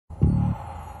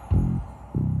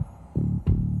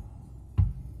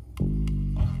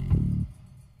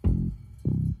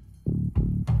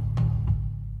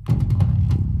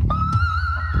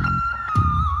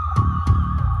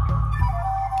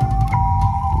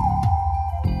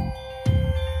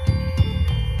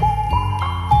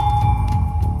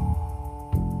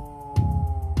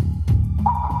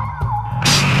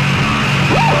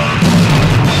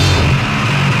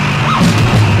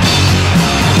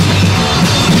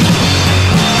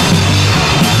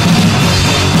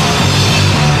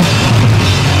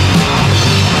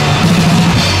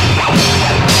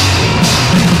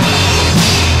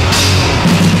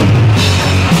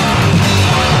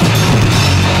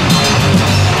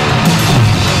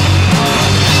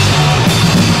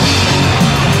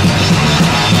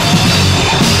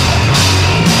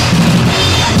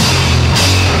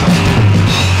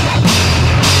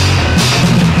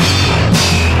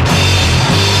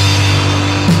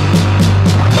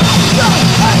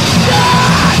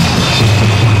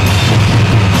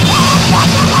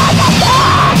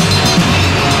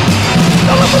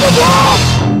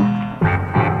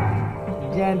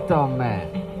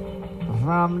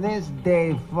this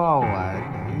day forward,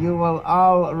 you will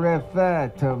all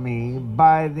refer to me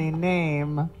by the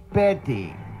name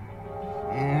Betty.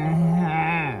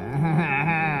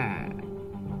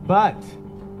 But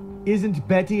isn't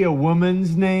Betty a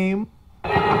woman's name?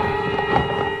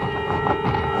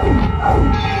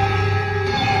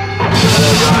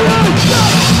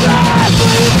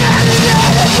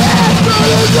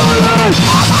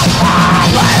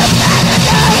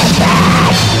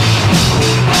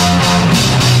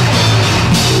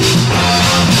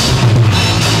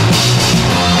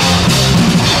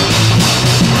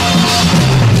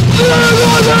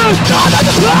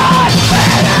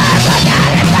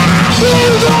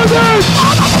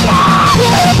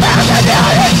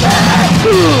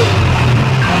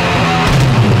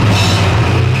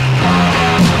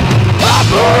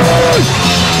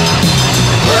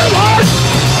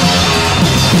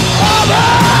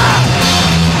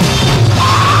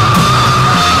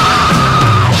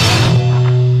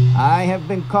 I have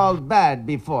been called bad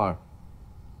before.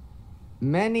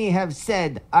 Many have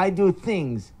said I do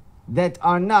things that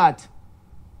are not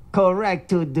correct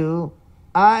to do.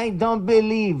 I don't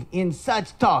believe in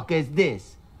such talk as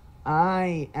this.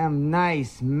 I am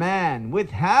nice man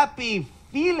with happy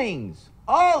feelings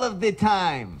all of the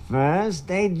time. First,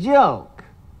 a joke.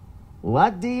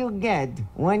 What do you get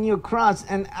when you cross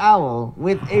an owl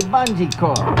with a bungee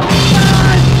cord?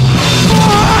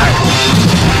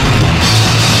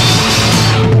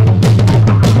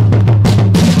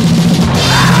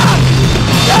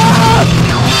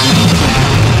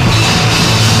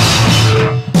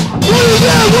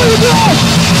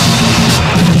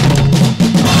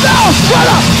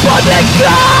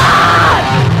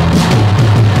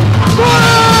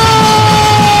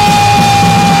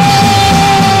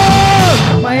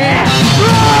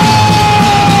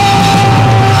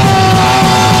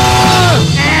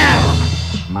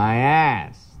 My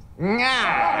ass. Enough!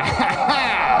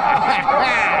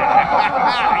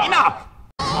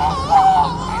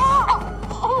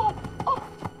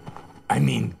 I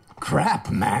mean,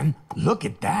 crap, man. Look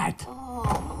at that.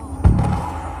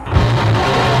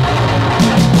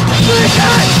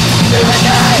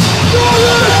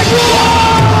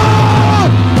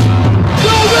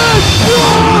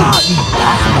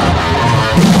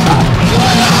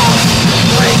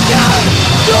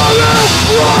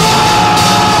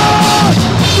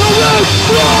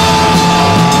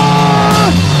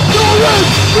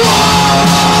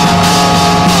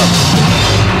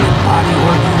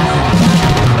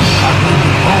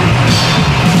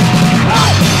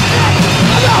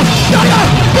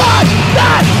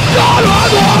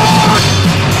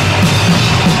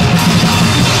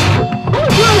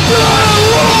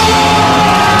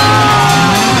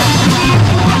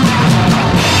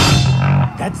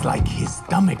 That's like his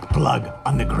stomach plug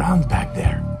on the ground back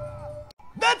there.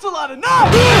 That's a lot of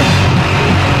noise!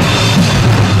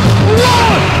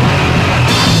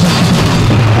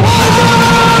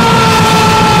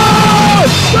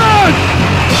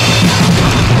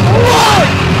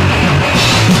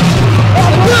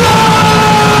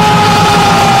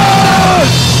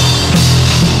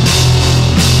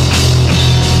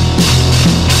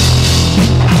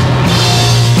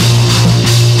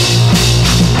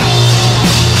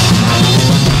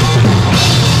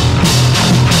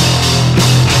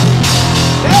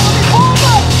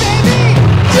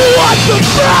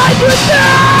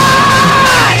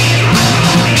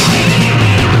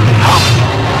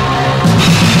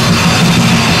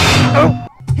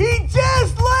 He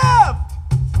just left!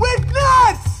 With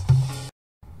nuts!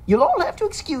 You'll all have to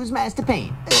excuse Master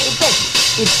Payne.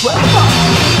 Becky, it's 12 o'clock.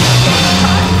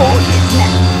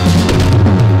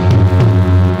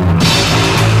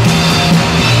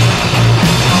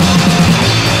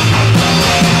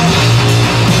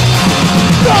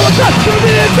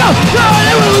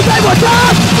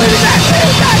 Time for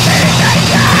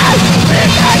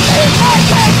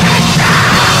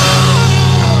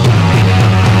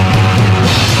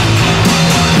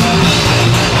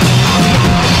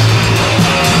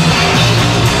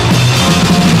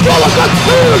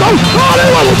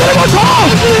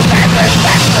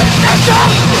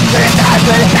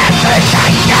his nap.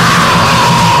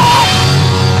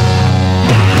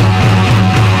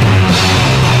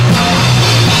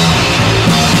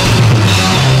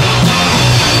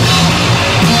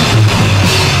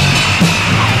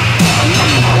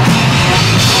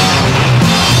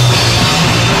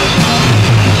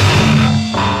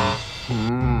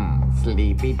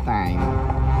 Sleepy time.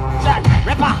 Shut,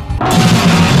 Ripper!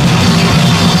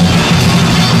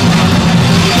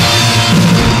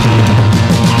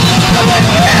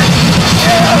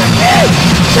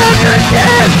 Shut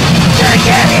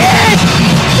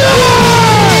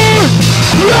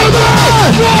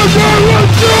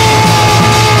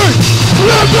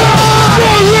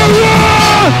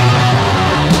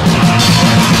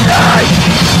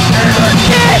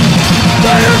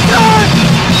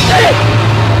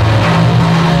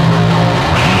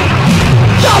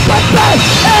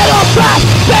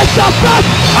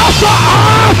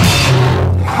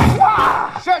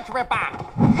Search Ripper!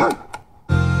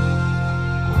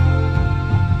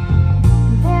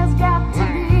 There's got to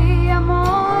be a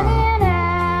morning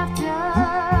after.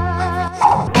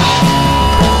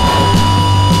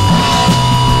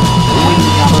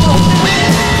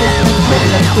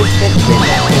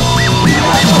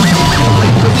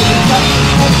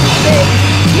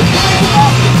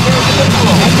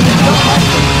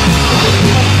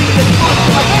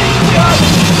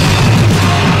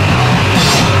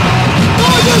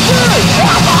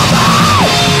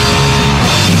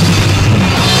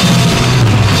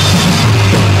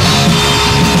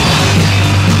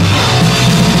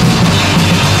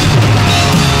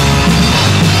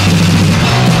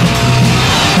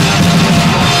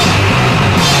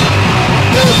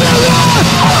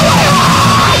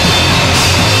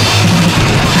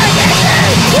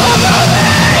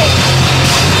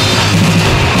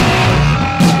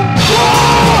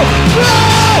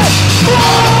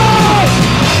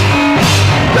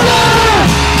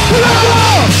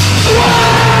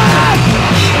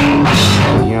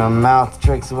 Your mouth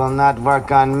tricks will not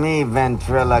work on me,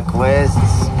 ventriloquists.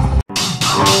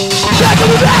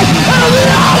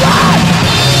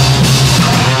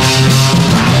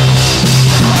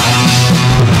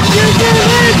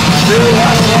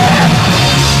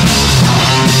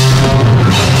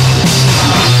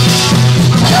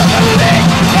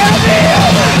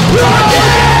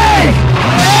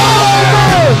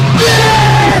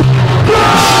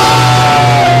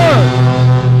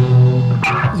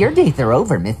 Your days are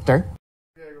over, mister.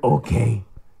 Okay,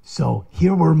 so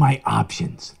here were my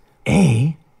options.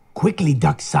 A, quickly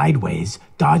duck sideways,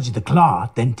 dodge the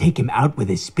claw, then take him out with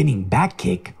his spinning back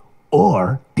kick.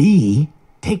 Or B,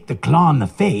 take the claw in the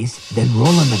face, then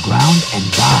roll on the ground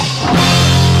and die.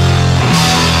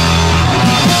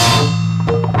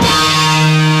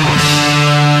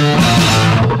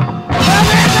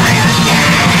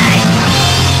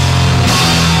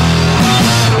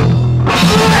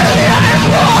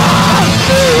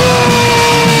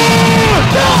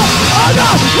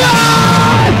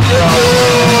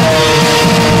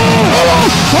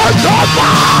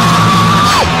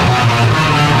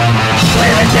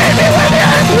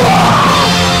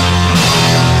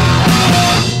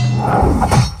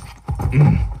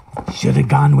 Should have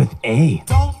gone with A.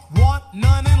 Don't want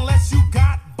none unless you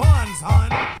got buns,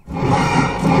 hun.